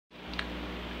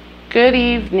Good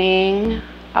evening,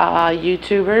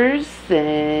 YouTubers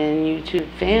and YouTube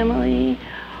family.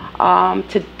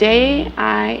 Today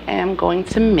I am going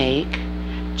to make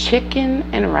chicken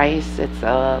and rice. It's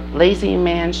a lazy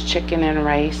man's chicken and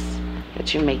rice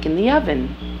that you make in the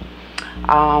oven.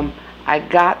 I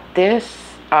got this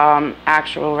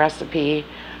actual recipe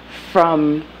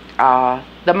from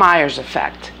The Myers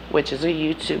Effect, which is a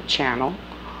YouTube channel.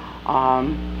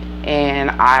 And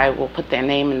I will put their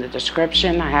name in the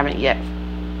description. I haven't yet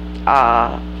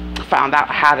found out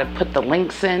how to put the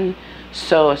links in,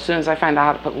 so as soon as I find out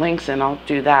how to put links in, I'll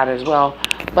do that as well.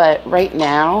 But right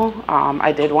now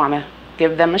I did want to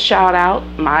give them a shout out,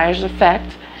 Myers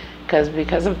Effect,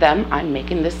 because of them I'm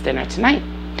making this dinner tonight.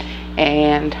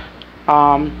 And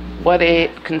what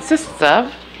it consists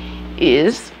of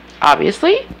is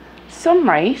obviously some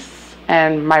rice,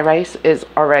 and my rice is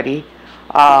already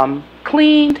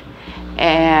cleaned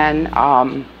and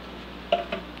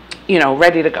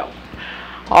ready to go.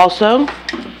 Also,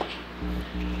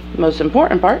 most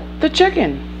important part, the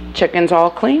chicken's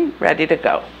all clean, ready to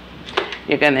go.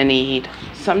 You're gonna need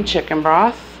some chicken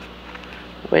broth,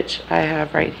 which I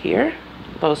have right here,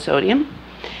 low sodium,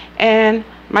 and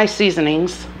my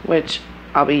seasonings, which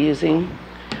I'll be using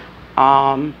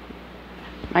my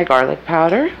garlic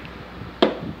powder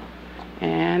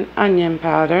and onion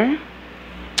powder.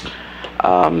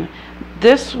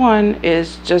 This one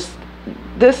is just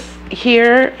this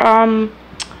here,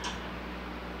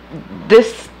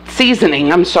 this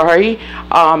seasoning, I'm sorry,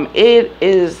 it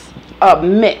is a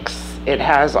mix. It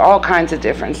has all kinds of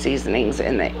different seasonings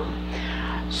in it.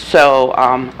 So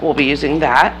we'll be using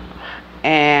that,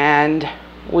 and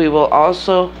we will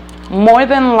also more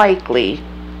than likely,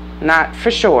 not for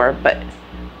sure, but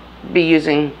be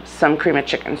using some cream of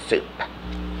chicken soup.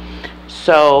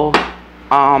 So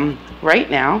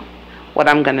right now what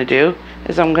I'm going to do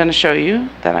is I'm going to show you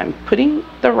that I'm putting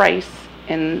the rice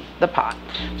in the pot.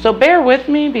 So bear with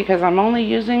me because I'm only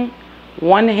using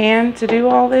one hand to do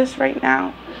all this right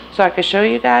now so I can show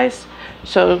you guys.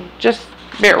 So just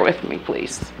bear with me,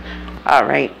 please. All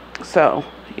right, so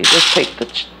you just take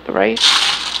the rice.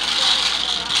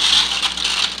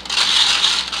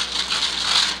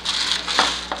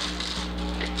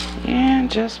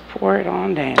 And just pour it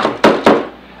on down.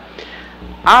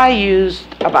 I used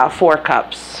about 4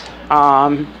 cups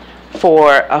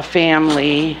for a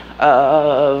family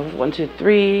of 1, 2,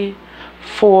 3,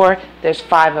 4. There's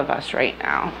 5 of us right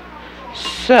now.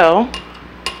 So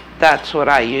that's what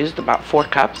I used, about 4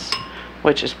 cups,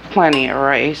 which is plenty of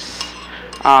rice.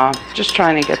 Just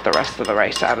trying to get the rest of the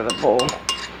rice out of the bowl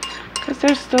because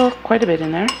there's still quite a bit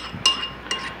in there.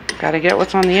 Got to get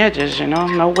what's on the edges, you know,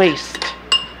 no waste.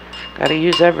 Got to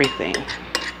use everything.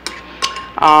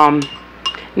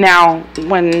 Now,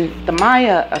 when the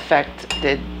Maya Effect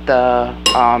did the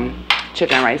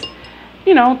chicken rice,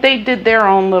 you know, they did their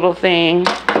own little thing.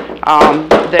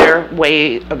 Their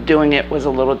way of doing it was a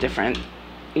little different,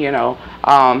 you know,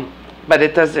 but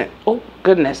it doesn't, oh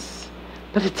goodness,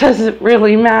 but it doesn't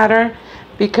really matter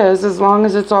because as long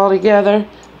as it's all together,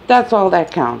 that's all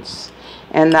that counts.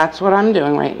 And that's what I'm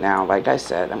doing right now. Like I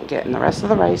said, I'm getting the rest of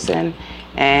the rice in,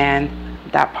 and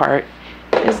that part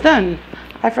is done.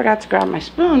 I forgot to grab my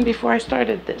spoon before I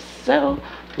started this, so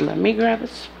let me grab a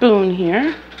spoon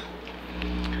here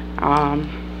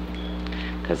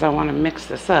because I want to mix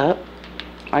this up.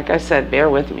 Like I said, bear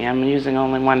with me, I'm using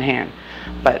only one hand,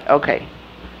 but okay,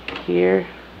 here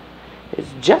is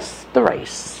just the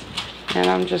rice, and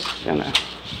I'm just gonna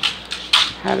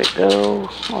have it go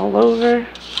all over.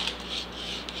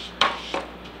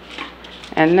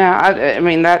 And now, I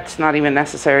mean, that's not even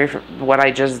necessary for what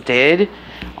I just did,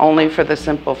 only for the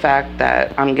simple fact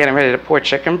that I'm getting ready to pour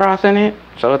chicken broth in it.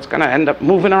 So it's going to end up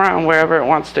moving around wherever it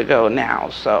wants to go now.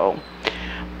 So,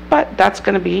 but that's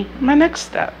going to be my next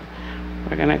step.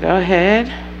 We're going to go ahead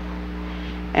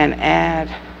and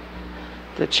add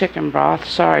the chicken broth.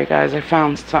 Sorry guys, I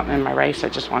found something in my rice. I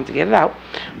just wanted to get it out.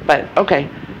 But okay,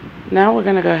 now we're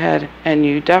going to go ahead, and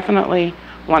you definitely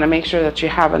want to make sure that you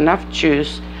have enough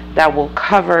juice that will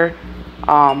cover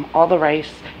all the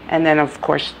rice, and then of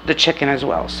course the chicken as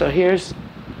well. So here's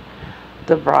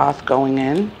the broth going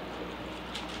in.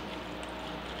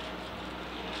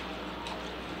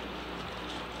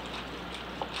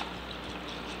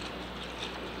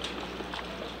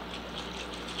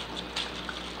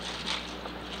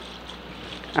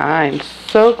 I'm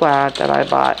so glad that I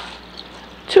bought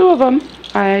 2 of them.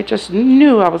 I just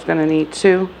knew I was going to need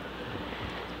 2.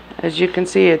 As you can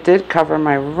see, it did cover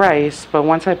my rice, but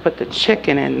once I put the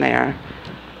chicken in there,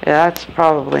 that's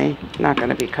probably not going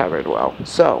to be covered well.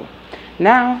 So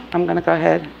now I'm going to go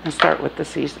ahead and start with the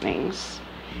seasonings.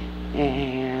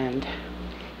 And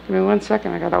Give me 1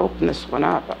 second. I gotta open this one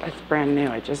up. It's brand new.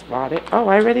 I just bought it. Oh,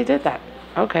 I already did that.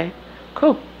 Okay,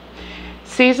 cool.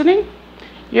 Seasoning.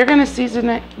 You're gonna season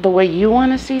it the way you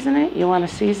want to season it. You want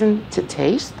to season to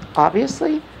taste,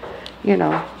 obviously, you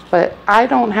know. But I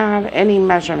don't have any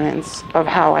measurements of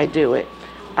how I do it.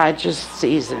 I just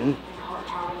season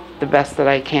the best that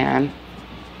I can.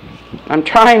 I'm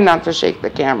trying not to shake the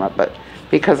camera, but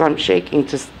because I'm shaking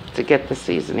to get the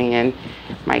seasoning in,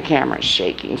 my camera's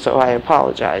shaking, so I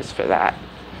apologize for that.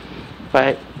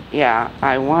 But yeah,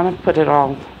 I want to put it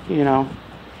all, you know,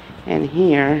 in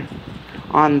here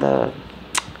in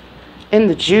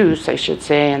the juice, I should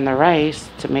say, in the rice,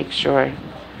 to make sure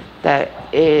that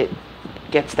it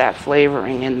gets that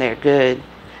flavoring in there good.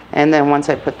 And then once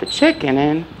I put the chicken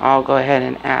in, I'll go ahead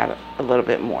and add a little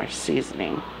bit more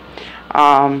seasoning.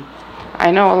 I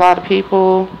know a lot of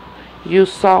people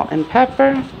use salt and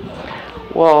pepper.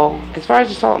 Well, as far as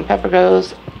the salt and pepper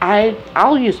goes,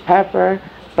 I'll use pepper,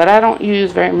 but I don't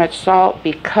use very much salt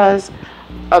because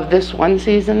of this one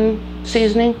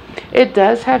seasoning. It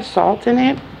does have salt in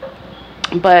it,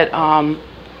 but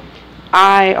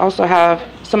I also have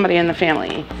somebody in the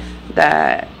family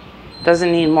that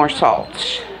doesn't need more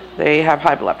salt. They have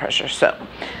high blood pressure. So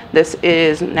this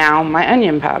is now my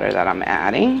onion powder that I'm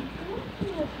adding.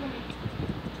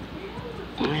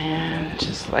 And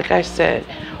just like I said,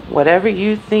 whatever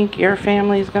you think your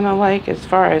family is gonna like as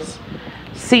far as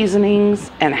seasonings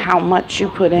and how much you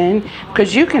put in,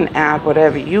 because you can add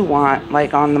whatever you want.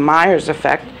 Like on the Myers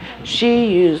effect, she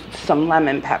used some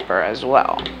lemon pepper as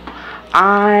well.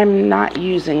 I'm not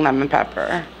using lemon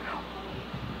pepper.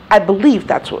 I believe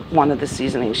that's what one of the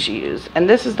seasonings she used. And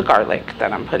this is the garlic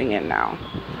that I'm putting in now.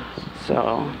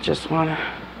 So just want to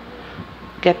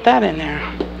get that in there.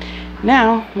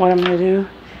 Now what I'm going to do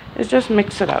is just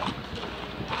mix it up.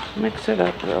 Mix it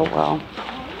up real well.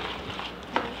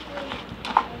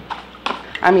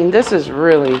 I mean, this is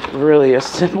really a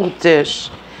simple dish.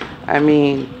 I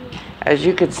mean, as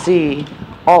you could see,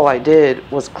 all I did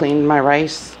was clean my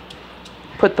rice,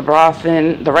 put the broth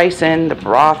in, the rice in, the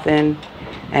broth in,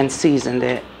 and seasoned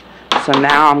it. So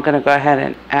now I'm gonna go ahead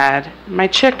and add my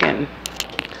chicken.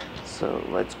 So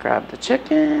let's grab the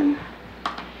chicken,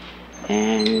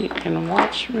 and you can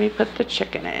watch me put the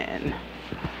chicken in.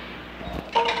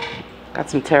 Got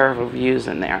some terrible views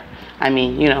in there. I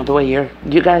mean, you know, the way you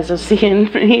guys are seeing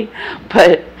me,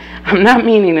 but I'm not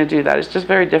meaning to do that. It's just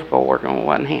very difficult working with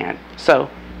one hand. So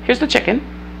here's the chicken.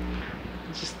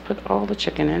 Just put all the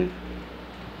chicken in.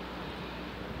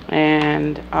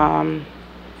 And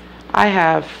I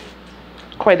have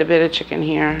quite a bit of chicken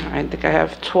here. I think I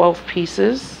have 12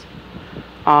 pieces.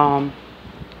 But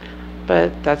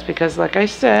that's because, like I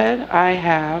said, I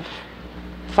have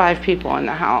 5 people in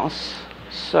the house.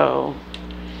 So,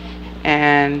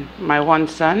 and my one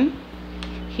son,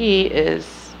 he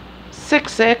is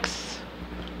 6'6",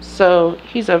 so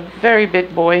he's a very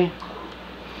big boy.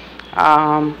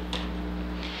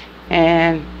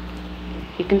 And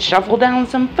he can shovel down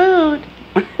some food,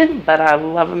 but I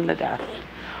love him to death.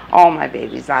 All my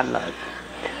babies I love.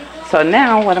 So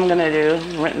now what I'm gonna do,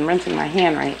 I'm rinsing my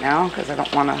hand right now because I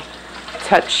don't want to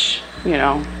touch, you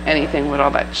know, anything with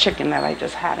all that chicken that I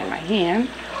just had in my hand.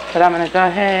 But I'm gonna go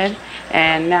ahead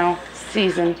and now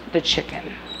season the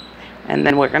chicken, and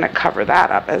then we're gonna cover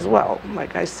that up as well,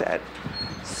 like I said.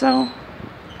 So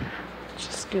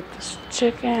just get this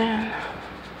chicken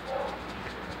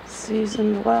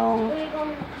seasoned well. Are we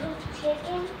going to cook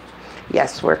chicken?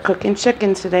 Yes, we're cooking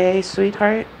chicken today,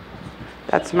 sweetheart.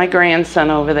 That's my grandson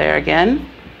over there again.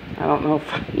 I don't know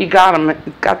if you got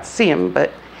to see him,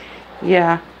 but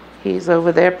yeah, he's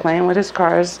over there playing with his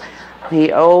cars.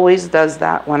 He always does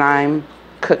that when I'm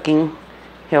cooking.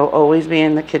 He'll always be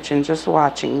in the kitchen just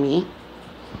watching me.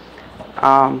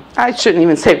 I shouldn't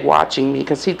even say watching me,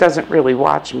 because he doesn't really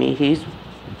watch me. He's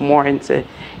more into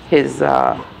his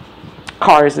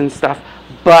cars and stuff.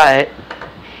 But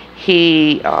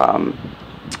he,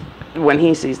 when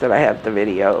he sees that I have the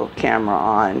video camera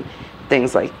on,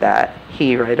 things like that,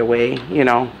 he right away, you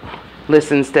know,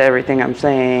 listens to everything I'm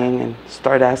saying and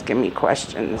start asking me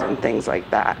questions and things like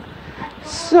that.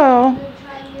 So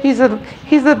he's a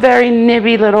very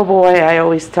nibby little boy. I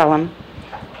always tell him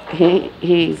he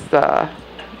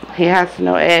has to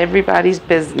know everybody's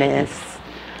business,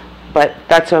 but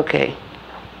that's okay.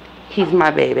 He's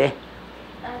my baby.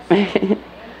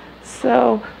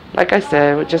 So like I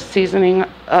said, we're just seasoning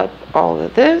up all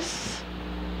of this,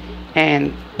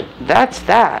 and that's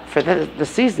that for the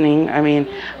seasoning. I mean,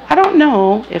 I don't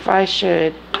know if I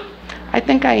should. I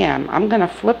think I am. I'm gonna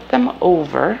flip them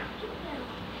over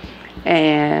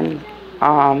and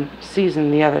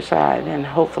season the other side, and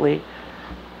hopefully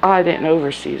I didn't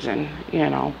over season, you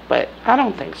know, but I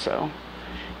don't think so.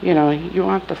 You know, you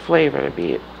want the flavor to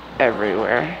be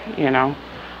everywhere, you know.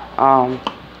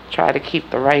 Try to keep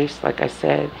the rice, like I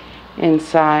said,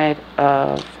 inside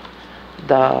of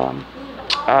the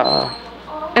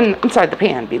inside the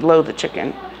pan, below the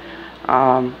chicken.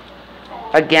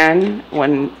 Again,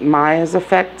 when Maya's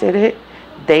Effect did it,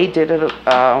 they did it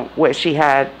where she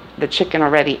had the chicken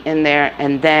already in there,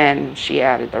 and then she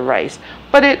added the rice.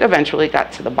 But it eventually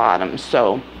got to the bottom,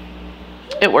 so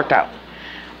it worked out.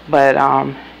 But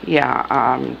yeah,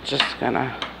 I'm just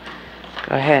gonna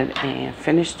go ahead and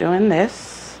finish doing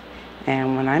this,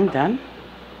 and when I'm done,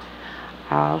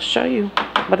 I'll show you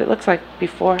what it looks like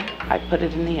before I put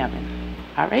it in the oven.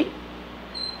 All right.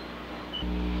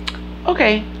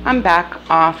 Okay, I'm back.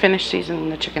 Finished seasoning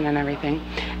the chicken and everything,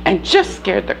 and just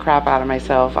scared the crap out of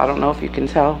myself. I don't know if you can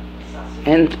tell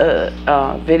in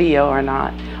the video or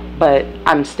not, but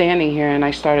I'm standing here and I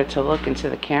started to look into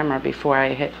the camera before I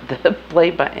hit the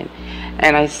play button,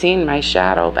 and I seen my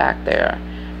shadow back there,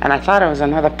 and I thought it was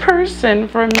another person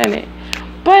for a minute,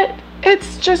 but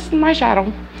it's just my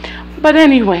shadow. But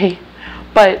anyway,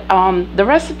 the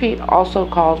recipe also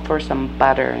called for some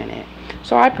butter in it.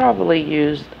 So I probably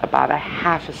used about a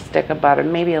half a stick of butter,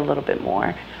 maybe a little bit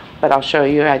more, but I'll show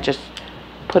you. I just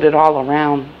put it all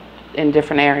around in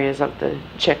different areas of the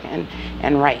chicken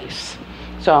and rice.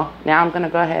 So now I'm going to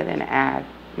go ahead and add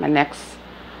my next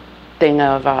thing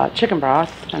of chicken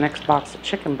broth, the next box of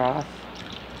chicken broth,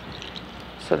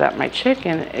 so that my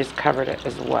chicken is covered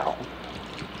as well,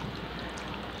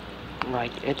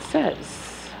 like it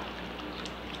says.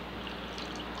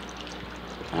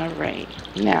 All right,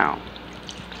 now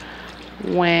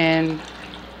when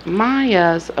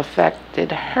Maya's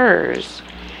affected hers,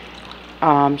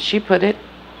 she put it,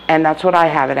 and that's what I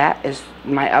have it at, is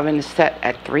my oven is set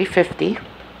at 350.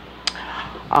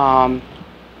 I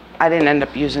didn't end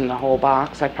up using the whole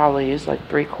box. I probably used like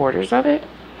 3/4 of it,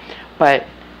 but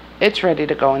it's ready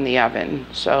to go in the oven.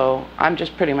 So I'm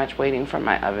just pretty much waiting for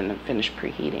my oven to finish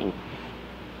preheating.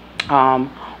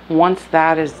 Once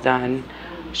that is done,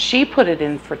 she put it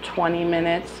in for 20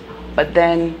 minutes, but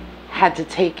then had to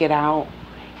take it out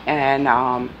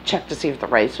and check to see if the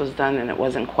rice was done, and it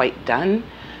wasn't quite done.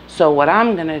 So what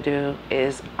I'm gonna do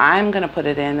is I'm gonna put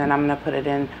it in, and I'm gonna put it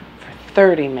in for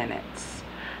 30 minutes,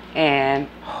 and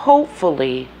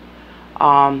hopefully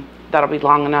that'll be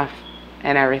long enough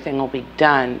and everything will be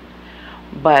done.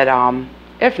 But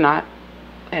if not,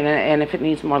 and if it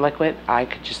needs more liquid, I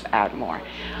could just add more.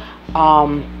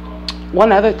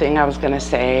 One other thing I was gonna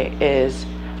say is,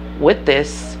 with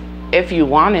this, if you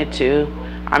wanted to,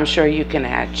 I'm sure you can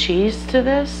add cheese to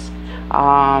this,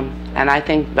 and I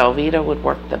think Velveeta would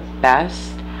work the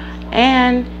best.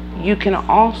 And you can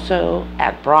also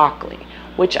add broccoli,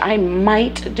 which I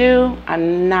might do.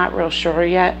 I'm not real sure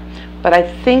yet, but I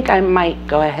think I might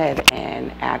go ahead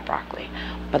and add broccoli.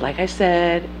 But like I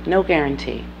said, no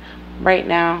guarantee. Right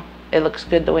now, it looks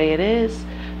good the way it is,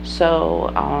 so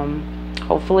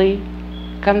hopefully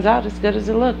it comes out as good as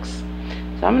it looks.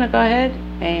 So I'm gonna go ahead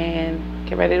and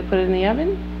get ready to put it in the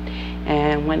oven,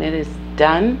 and when it is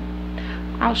done,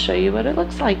 I'll show you what it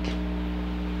looks like.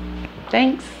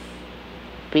 Thanks.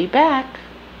 Be back.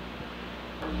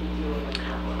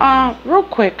 Real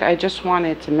quick, I just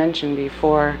wanted to mention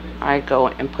before I go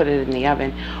and put it in the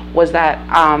oven was that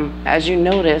as you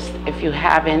noticed, if you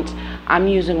haven't, I'm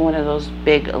using one of those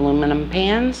big aluminum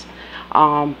pans.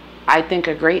 I think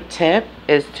a great tip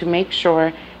is to make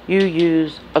sure you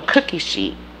use a cookie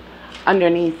sheet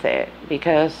underneath it,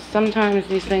 because sometimes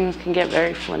these things can get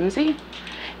very flimsy.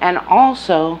 And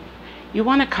also, you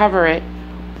want to cover it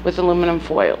with aluminum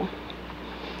foil.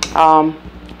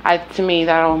 To me,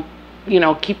 that'll, you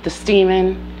know, keep the steam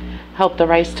in, help the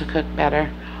rice to cook better.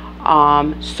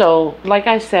 So like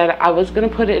I said, I was going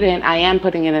to put it in, I am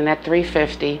putting it in at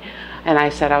 350, and I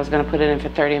said I was going to put it in for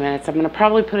 30 minutes. I'm going to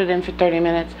probably put it in for 30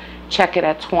 minutes, check it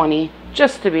at 20,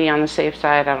 just to be on the safe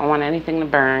side. I don't want anything to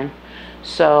burn.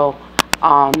 So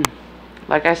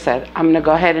like I said, I'm going to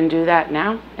go ahead and do that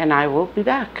now, and I will be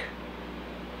back.